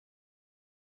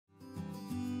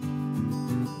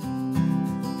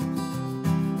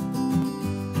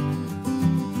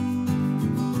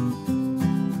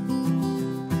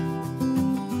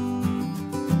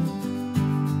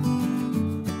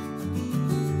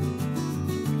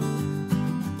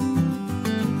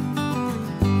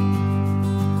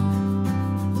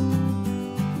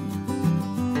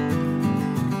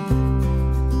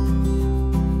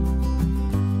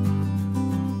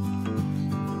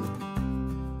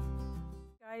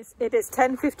Guys, it is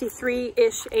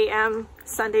 10:53-ish a.m.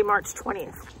 Sunday, March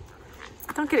 20th.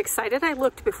 Don't get excited. I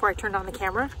looked before I turned on the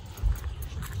camera.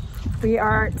 We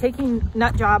are taking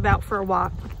Nut Job out for a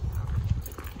walk.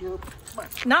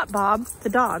 Not Bob, the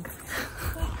dog.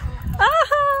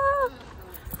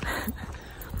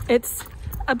 It's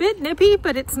a bit nippy,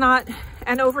 but it's not,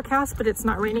 and overcast, but it's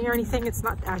not raining or anything. It's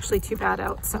not actually too bad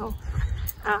out. So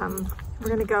we're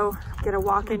gonna go get a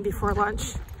walk in before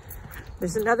lunch.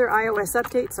 There's another iOS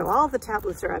update, so all the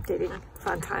tablets are updating.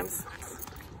 Fun times.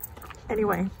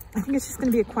 Anyway, I think it's just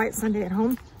gonna be a quiet Sunday at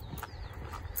home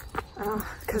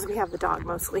because we have the dog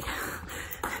mostly.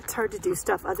 It's hard to do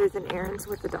stuff other than errands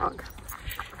with the dog.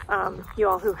 You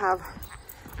all who have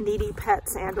needy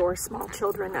pets and or small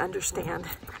children understand.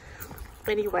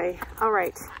 Anyway, all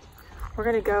right, we're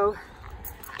gonna go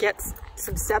get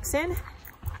some steps in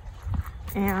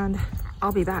and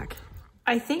I'll be back.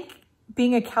 I think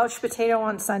being a couch potato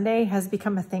on Sunday has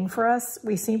become a thing for us.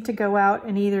 We seem to go out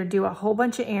and either do a whole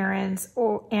bunch of errands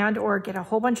or get a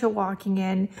whole bunch of walking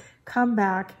in, come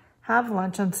back, have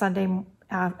lunch on Sunday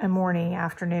morning,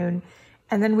 afternoon,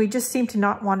 and then we just seem to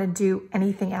not want to do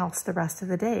anything else the rest of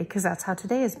the day because that's how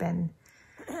today has been.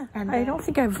 And I don't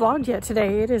think I've vlogged yet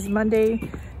today. It is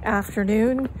Monday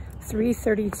afternoon,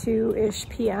 3:32-ish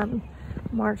p.m.,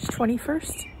 March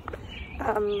 21st.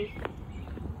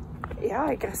 Yeah,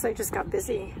 I guess I just got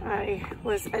busy. I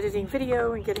was editing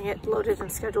video and getting it loaded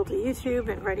and scheduled to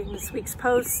YouTube and writing this week's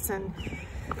posts and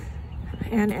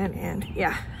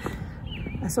yeah.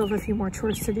 I still have a few more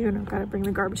chores to do and I've got to bring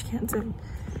the garbage cans in.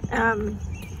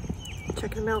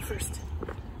 Checking the mail first.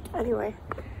 Anyway,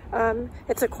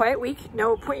 it's a quiet week.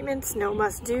 No appointments, no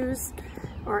must-dos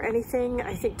or anything.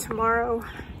 I think tomorrow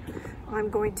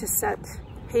I'm going to set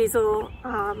Hazel,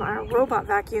 our robot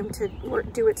vacuum, to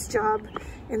do its job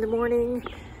in the morning,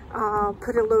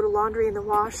 put a load of laundry in the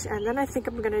wash, and then I think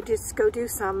I'm gonna just go do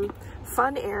some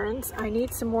fun errands. I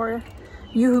need some more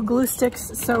Yoo-Hoo glue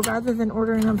sticks, so rather than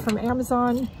ordering them from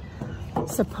Amazon,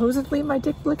 supposedly my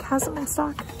Dick Blick has them in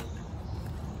stock,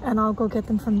 and I'll go get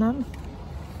them from them.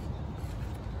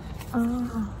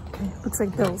 Okay, looks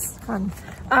like Bill's. Fun.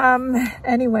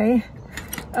 Anyway,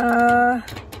 I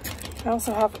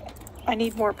also have, I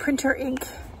need more printer ink,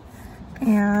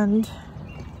 and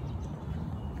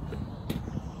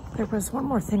there was one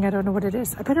more thing. I don't know what it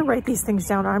is. I better write these things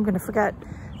down or I'm gonna forget.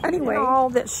 Anyway, all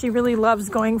that she really loves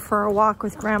going for a walk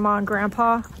with Grandma and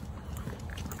Grandpa.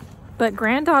 But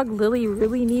Granddog Lily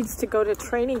really needs to go to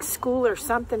training school or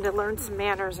something to learn some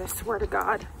manners, I swear to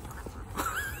God.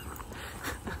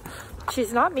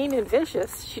 She's not mean and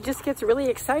vicious. She just gets really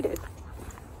excited.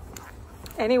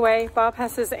 Anyway, Bob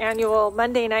has his annual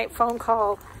Monday night phone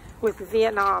call with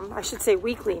Vietnam. I should say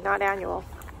weekly, not annual.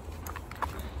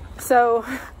 So,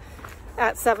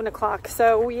 at 7 o'clock.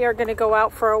 So we are gonna go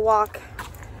out for a walk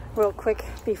real quick.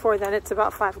 Before then, it's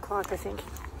about 5 o'clock, I think.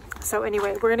 So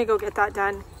anyway, we're gonna go get that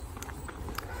done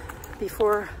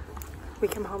before we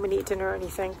come home and eat dinner or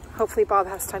anything. Hopefully Bob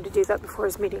has time to do that before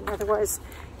his meeting. Otherwise,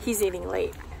 he's eating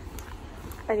late.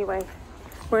 Anyway,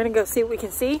 we're gonna go see what we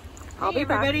can see. I'll be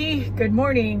back. Hey everybody, good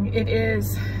morning. It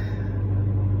is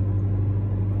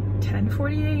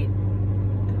 10:48.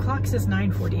 The clock says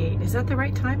 9:48. Is that the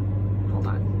right time? Hold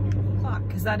on. Clock,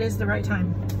 because that is the right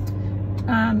time.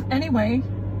 Anyway,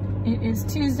 it is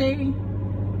Tuesday,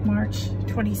 March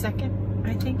 22nd,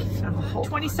 I think.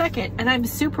 22nd, and I'm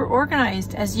super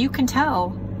organized, as you can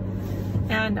tell.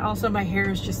 And also my hair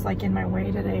is just like in my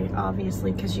way today,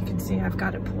 obviously, because you can see I've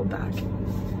got it pulled back.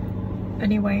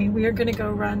 Anyway, we are gonna go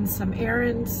run some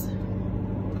errands.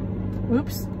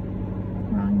 Whoops,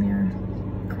 wrong mirror.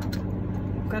 Crap.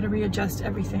 Got to readjust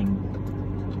everything.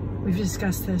 We've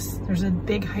discussed this. There's a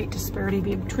big height disparity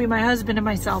between my husband and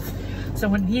myself. So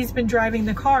when he's been driving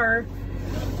the car,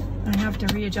 I have to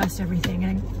readjust everything,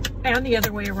 and the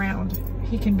other way around.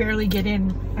 He can barely get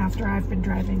in after I've been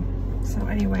driving. So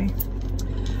anyway.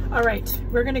 All right,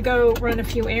 we're gonna go run a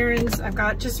few errands. I've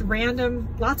got just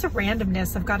lots of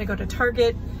randomness. I've got to go to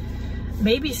Target,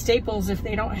 maybe Staples if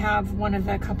they don't have one of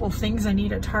the couple things I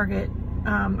need at Target.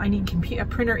 I need a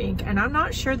printer ink, and I'm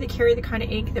not sure they carry the kind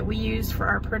of ink that we use for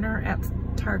our printer at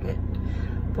Target,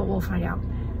 but we'll find out.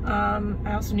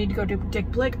 I also need to go to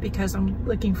Dick Blick because I'm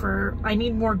looking for, I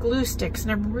need more glue sticks,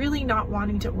 and I'm really not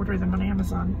wanting to order them on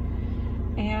Amazon.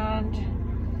 And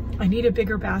I need a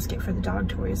bigger basket for the dog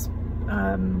toys.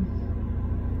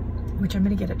 Which I'm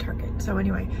gonna get at Target. So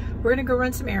anyway, we're gonna go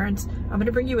run some errands. I'm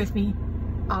gonna bring you with me.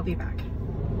 I'll be back.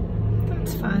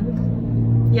 That's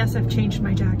fun. Yes, I've changed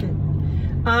my jacket.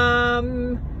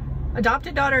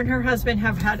 Adopted daughter and her husband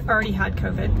have already had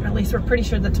COVID. At least we're pretty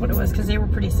sure that's what it was because they were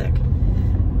pretty sick.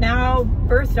 Now,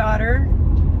 birth daughter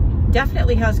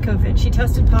definitely has COVID. She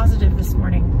tested positive this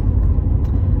morning.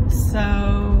 So,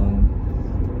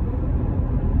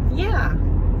 yeah.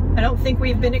 I don't think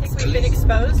we've been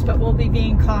exposed, but we'll be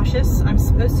being cautious. I'm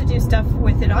supposed to do stuff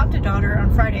with adopted daughter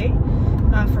on Friday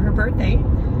for her birthday.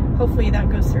 Hopefully that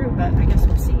goes through, but I guess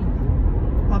we'll see.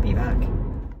 I'll be back.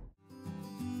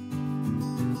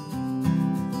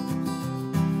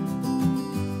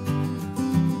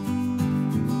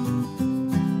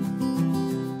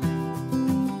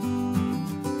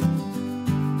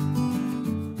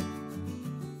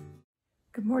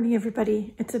 Good morning,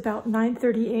 everybody. It's about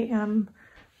 9:30 a.m.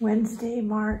 Wednesday,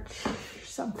 March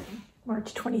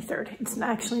 23rd. It's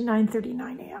actually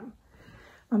 9:39 a.m.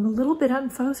 I'm a little bit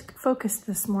unfocused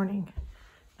this morning.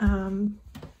 It's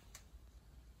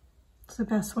the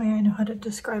best way I know how to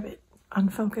describe it,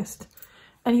 unfocused.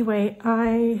 Anyway,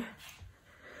 I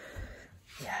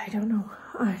don't know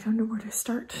where to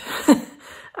start.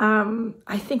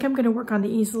 I think I'm gonna work on the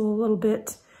easel a little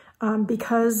bit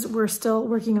because we're still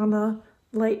working on the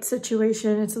light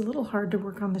situation. It's a little hard to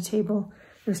work on the table.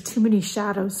 There's too many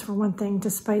shadows for one thing,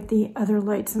 despite the other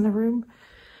lights in the room.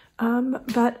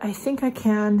 But I think I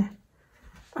can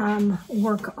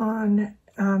work on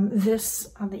this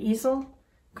on the easel.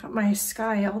 Got my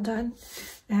sky all done.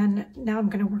 And now I'm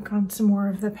gonna work on some more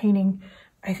of the painting,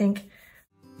 I think.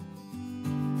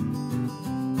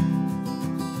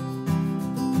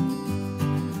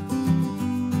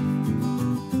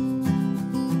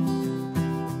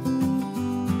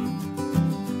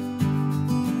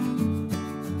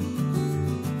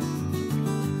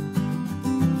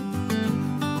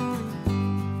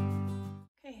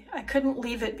 I couldn't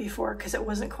leave it before because it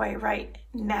wasn't quite right.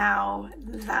 Now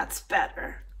that's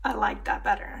better. I like that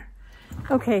better.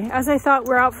 Okay, as I thought,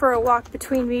 we're out for a walk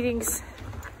between meetings.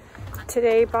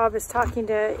 Today, Bob is talking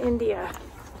to India.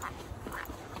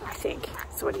 I think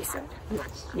that's what he said.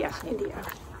 Yes. Yeah, India.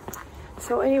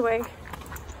 So anyway,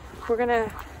 we're gonna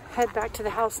head back to the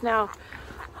house now.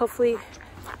 Hopefully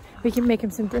we can make him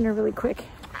some dinner really quick.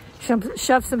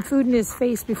 Shove some food in his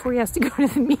face before he has to go to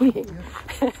the meeting.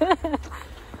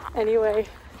 Anyway,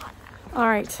 all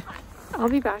right, I'll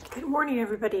be back. Good morning,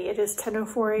 everybody. It is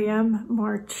 10:04 a.m.,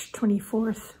 March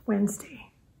 24th,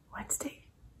 Wednesday. I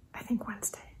think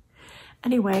Wednesday.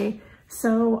 Anyway,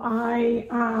 so I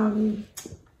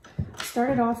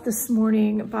started off this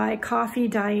morning by coffee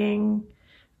dyeing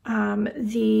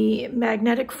the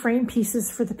magnetic frame pieces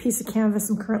for the piece of canvas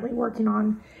I'm currently working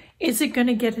on. Is it going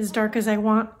to get as dark as I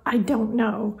want? I don't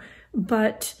know,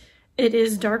 but it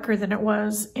is darker than it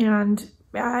was, and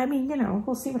I mean, you know,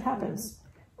 we'll see what happens.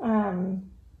 I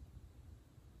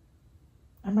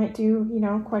might do, you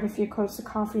know, quite a few cups of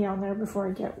coffee on there before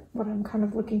I get what I'm kind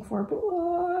of looking for, but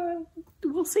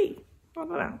we'll see. I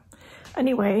don't know.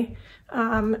 Anyway,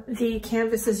 the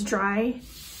canvas is dry.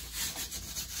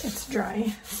 It's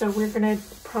dry, so we're gonna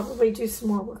probably do some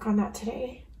more work on that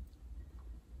today.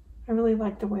 I really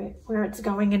like the way where it's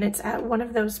going, and it's at one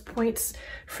of those points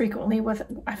frequently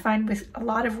I find with a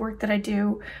lot of work that I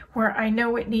do where I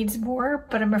know it needs more,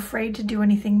 but I'm afraid to do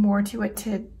anything more to it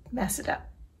to mess it up.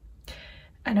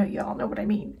 I know you all know what I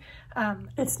mean.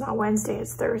 It's not Wednesday,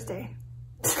 it's Thursday.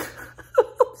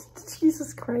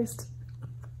 Jesus Christ.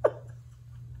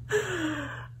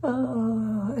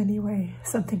 Anyway,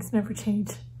 some things never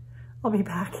change. I'll be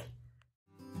back.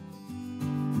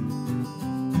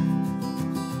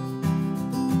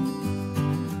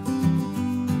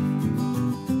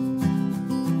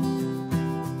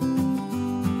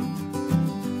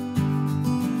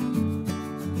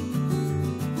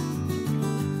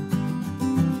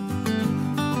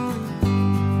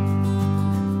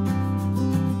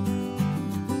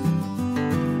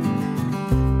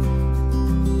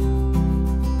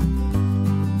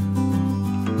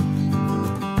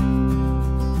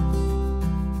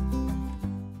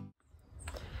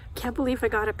 Can't believe I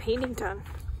got a painting done.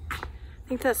 I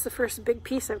think that's the first big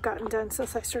piece I've gotten done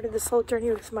since I started this whole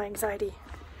journey with my anxiety.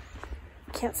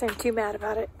 Can't say I'm too mad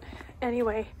about it.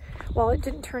 Anyway, while it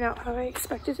didn't turn out how I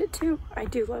expected it to, I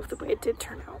do love the way it did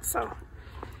turn out, so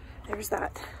there's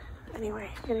that. Anyway,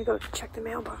 I'm gonna go check the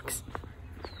mailbox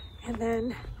and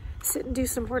then sit and do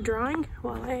some more drawing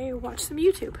while I watch some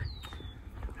YouTube.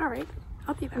 All right,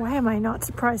 I'll be back. Why am I not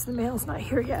surprised the mail's not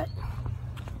here yet?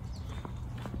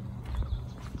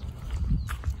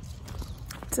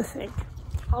 It's a thing.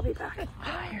 I'll be back.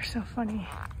 Oh, you're so funny.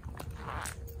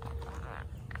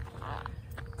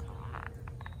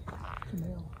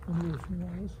 I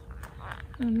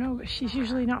don't know, but she's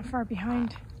usually not far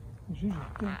behind. She's usually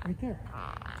right there,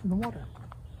 in the water.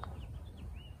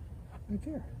 Right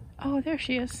there. Oh, there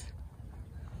she is.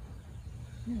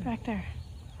 Yeah. Back there.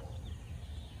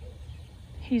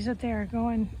 he's up there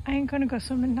going, I ain't gonna go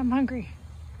swimming, I'm hungry.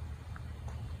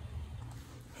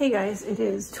 Hey guys, it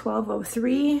is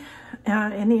 12:03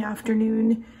 in the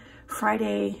afternoon,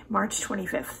 Friday, March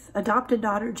 25th. Adopted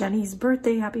daughter Jenny's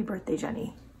birthday. Happy birthday,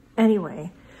 Jenny.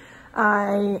 Anyway,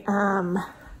 I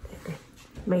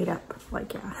made up,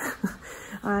 like, yeah.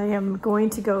 I am going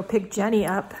to go pick Jenny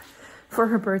up for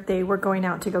her birthday. We're going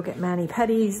out to go get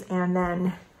mani-pedis and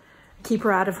then keep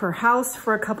her out of her house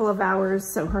for a couple of hours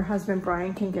so her husband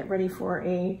Brian can get ready for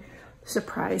a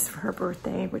surprise for her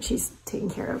birthday, which he's taking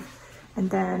care of.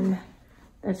 And then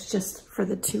that's just for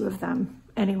the two of them.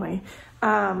 Anyway,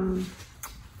 and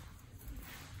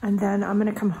then I'm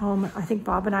gonna come home. I think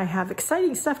Bob and I have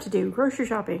exciting stuff to do, grocery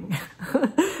shopping.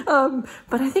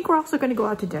 But I think we're also gonna go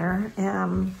out to dinner.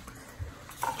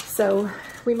 So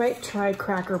we might try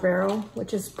Cracker Barrel,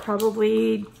 which is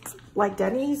probably like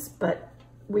Denny's, but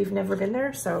we've never been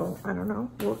there, so I don't know.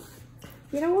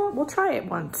 You know what, we'll try it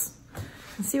once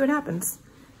and see what happens.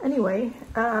 Anyway,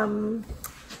 I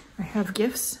have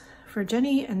gifts for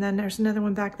Jenny, and then there's another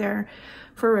one back there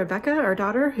for Rebecca, our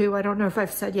daughter, who I don't know if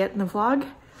I've said yet in the vlog.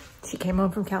 She came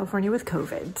home from California with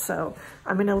COVID, so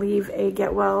I'm gonna leave a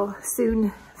get well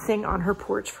soon thing on her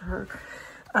porch for her,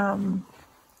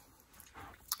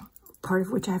 part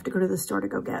of which I have to go to the store to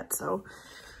go get. So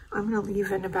I'm gonna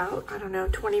leave in about, I don't know,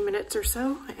 20 minutes or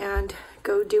so and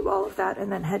go do all of that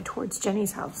and then head towards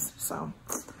Jenny's house. So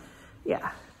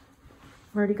yeah,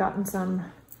 I've already gotten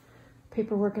some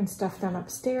paperwork and stuff done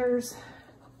upstairs.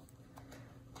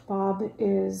 Bob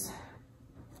is,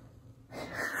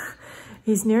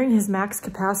 he's nearing his max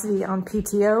capacity on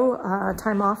PTO,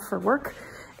 time off for work.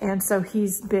 And so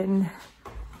he's been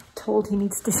told he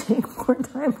needs to take more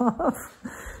time off.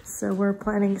 So we're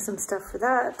planning some stuff for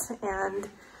that, and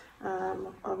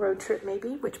a road trip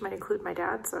maybe, which might include my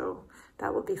dad. So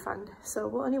that will be fun. So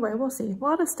well, anyway, we'll see. A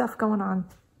lot of stuff going on,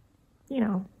 you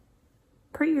know,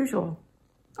 per usual.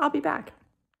 I'll be back.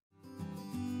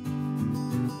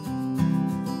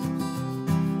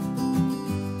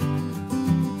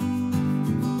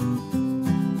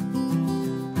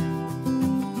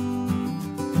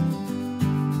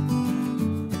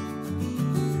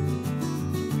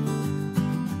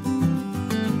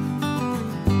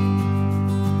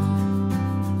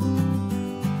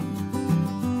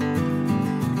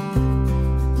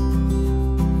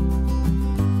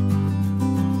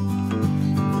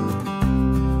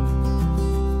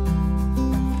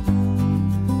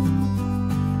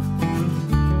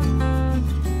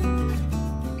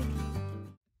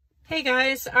 Hey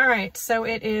guys, all right, so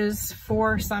it is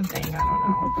 4 something, I don't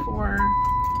know,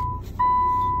 do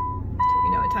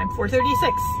we know what time?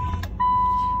 4:36.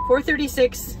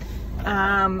 4:36.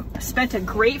 Spent a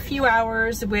great few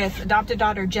hours with adopted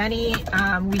daughter Jenny.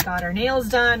 We got our nails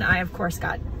done. I of course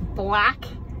got black.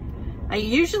 I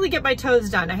usually get my toes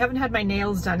done. I haven't had my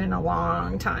nails done in a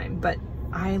long time, but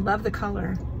I love the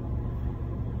color.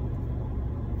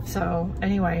 So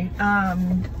anyway,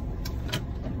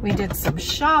 we did some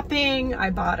shopping. I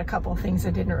bought a couple things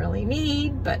I didn't really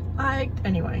need, but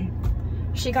anyway,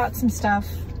 she got some stuff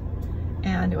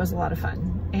and it was a lot of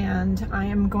fun. And I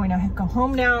am going to go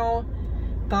home now.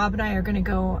 Bob and I are gonna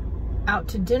go out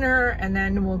to dinner, and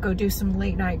then we'll go do some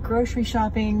late night grocery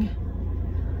shopping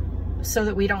so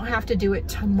that we don't have to do it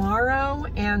tomorrow,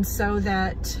 and so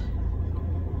that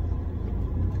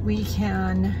we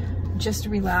can just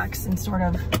relax and sort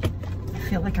of, I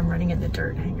feel like I'm running in the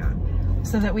dirt, hang on.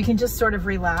 So that we can just sort of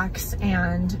relax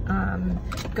and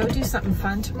go do something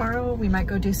fun tomorrow. We might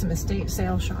go do some estate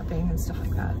sale shopping and stuff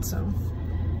like that. So,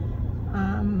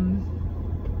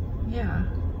 yeah.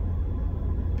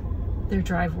 Their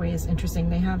driveway is interesting.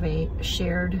 They have a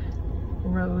shared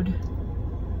roadway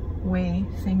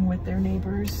thing with their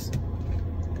neighbors,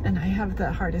 and I have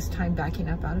the hardest time backing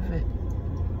up out of it.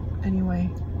 Anyway.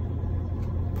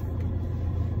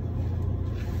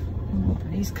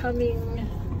 Nobody's coming.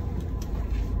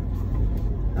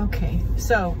 Okay,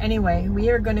 so anyway, we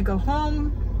are gonna go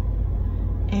home,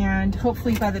 and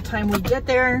hopefully by the time we get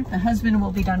there, the husband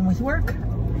will be done with work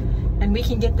and we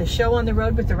can get the show on the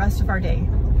road with the rest of our day.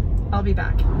 I'll be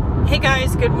back. Hey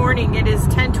guys, good morning. It is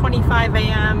 10:25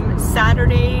 a.m.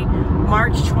 Saturday,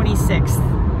 March 26th,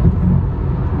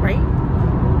 right?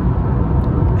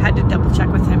 I had to double check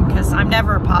with him because I'm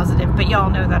never positive, but y'all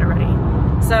know that already.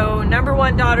 So number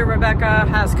one daughter, Rebecca,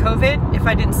 has COVID, if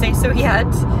I didn't say so yet.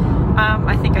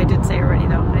 I think I did say already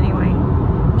though. Anyway,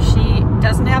 she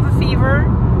doesn't have a fever,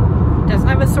 doesn't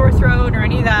have a sore throat or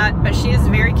any of that, but she is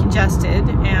very congested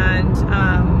and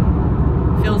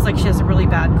feels like she has a really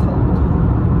bad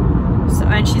cold. So,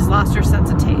 and she's lost her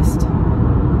sense of taste.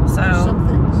 So,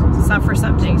 for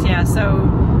some things, yeah. So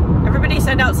everybody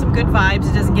send out some good vibes.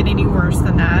 It doesn't get any worse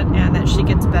than that, and that she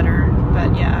gets better.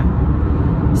 But yeah,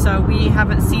 so we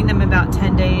haven't seen them about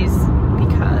 10 days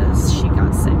because she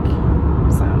got sick.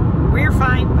 So we're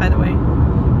fine, by the way.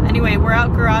 Anyway, we're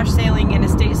out garage sailing and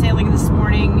estate sailing this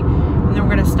morning, and then we're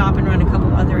gonna stop and run a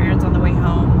couple other errands on the way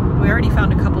home. We already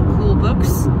found a couple cool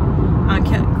books,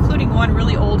 including one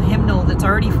really old hymnal that's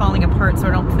already falling apart, so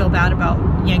I don't feel bad about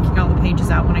yanking all the pages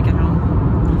out when I get home.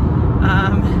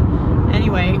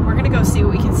 Anyway, we're gonna go see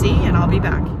what we can see, and I'll be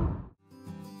back.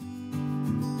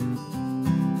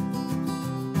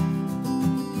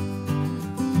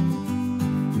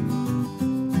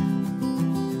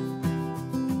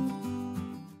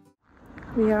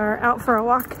 We are out for a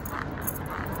walk,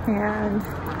 and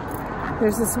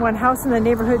there's this one house in the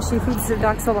neighborhood. She feeds the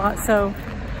ducks a lot, so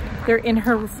they're in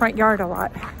her front yard a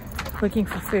lot looking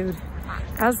for food,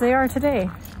 as they are today.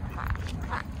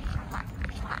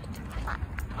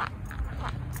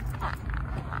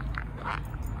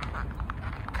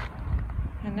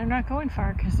 And they're not going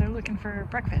far because they're looking for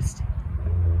breakfast.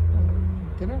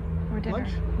 Dinner? Or dinner.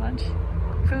 Lunch?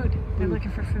 Food. They're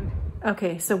looking for food.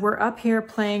 Okay, so we're up here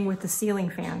playing with the ceiling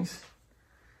fans,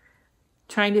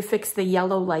 trying to fix the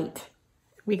yellow light.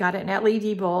 We got an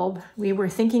LED bulb. We were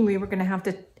thinking we were going to have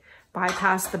to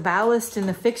bypass the ballast in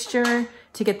the fixture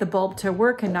to get the bulb to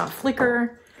work and not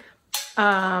flicker.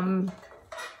 There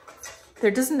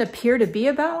doesn't appear to be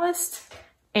a ballast,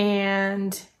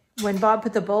 and when Bob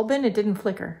put the bulb in, it didn't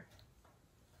flicker.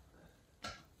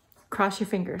 Cross your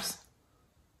fingers.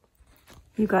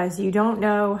 You guys, you don't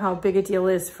know how big a deal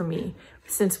it is for me.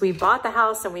 Since we bought the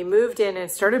house and we moved in and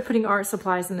started putting art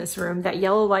supplies in this room, that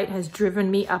yellow light has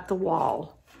driven me up the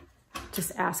wall.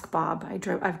 Just ask Bob.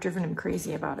 I've driven him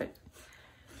crazy about it.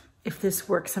 If this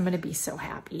works, I'm going to be so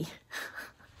happy.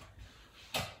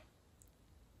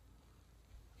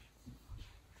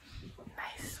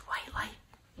 Nice white light.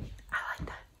 I like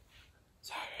that.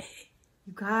 Yay.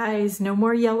 You guys, no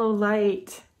more yellow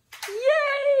light.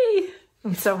 Yay!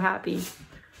 I'm so happy.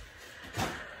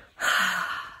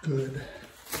 Good.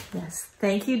 Yes,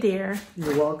 thank you, dear.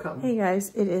 You're welcome. Hey guys,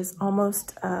 it is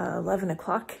almost 11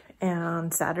 o'clock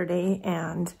on Saturday,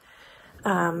 and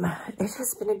it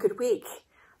has been a good week,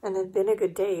 and it's been a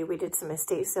good day. We did some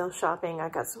estate sale shopping. I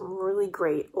got some really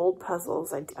great old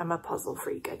puzzles. I'm a puzzle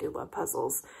freak. I do love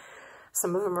puzzles.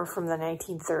 Some of them are from the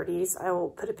 1930s. I will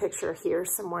put a picture here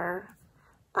somewhere.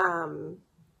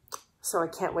 So I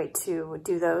can't wait to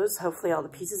do those. Hopefully all the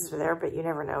pieces are there, but you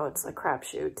never know. It's a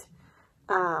crapshoot.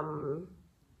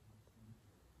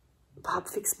 Bob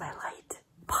fixed my light.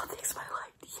 Bob fixed my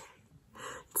light. Yay.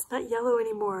 It's not yellow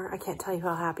anymore. I can't tell you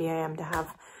how happy I am to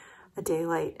have a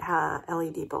daylight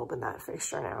LED bulb in that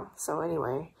fixture now. So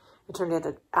anyway, it turned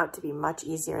out to be much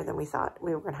easier than we thought.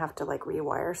 We were going to have to like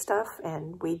rewire stuff,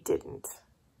 and we didn't.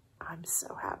 I'm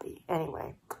so happy.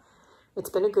 Anyway, it's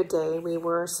been a good day. We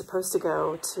were supposed to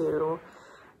go to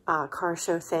a car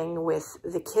show thing with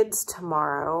the kids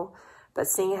tomorrow, but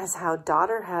seeing as how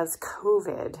daughter has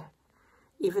COVID,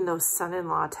 even though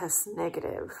son-in-law tests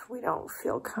negative, we don't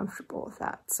feel comfortable with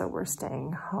that. So we're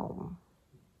staying home,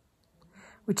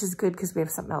 which is good because we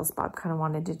have something else Bob kind of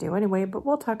wanted to do anyway, but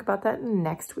we'll talk about that in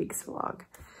next week's vlog.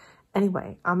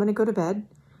 Anyway, I'm going to go to bed.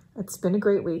 It's been a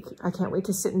great week. I can't wait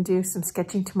to sit and do some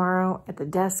sketching tomorrow at the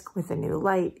desk with a new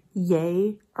light.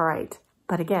 Yay. All right.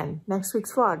 But again, next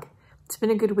week's vlog. It's been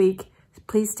a good week.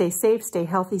 Please stay safe, stay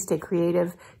healthy, stay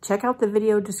creative. Check out the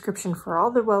video description for all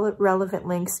the relevant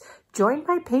links. Join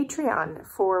my Patreon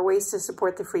for ways to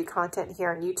support the free content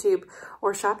here on YouTube,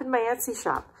 or shop in my Etsy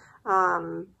shop.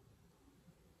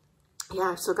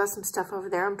 Yeah, I've still got some stuff over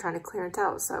there I'm trying to clearance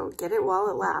out, so get it while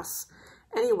it lasts.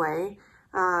 Anyway,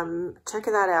 check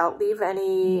that out. Leave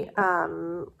any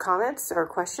comments or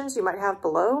questions you might have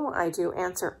below. I do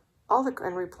answer all the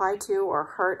and reply to or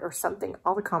heart or something,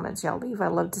 all the comments y'all leave. I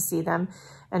love to see them.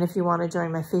 And if you want to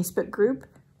join my Facebook group,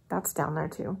 that's down there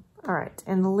too. All right,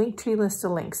 and the Linktree list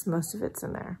of links, most of it's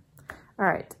in there. All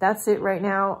right, that's it right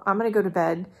now. I'm gonna go to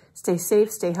bed. Stay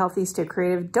safe, stay healthy, stay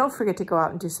creative. Don't forget to go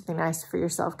out and do something nice for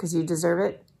yourself because you deserve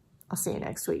it. I'll see you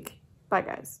next week. Bye,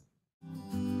 guys.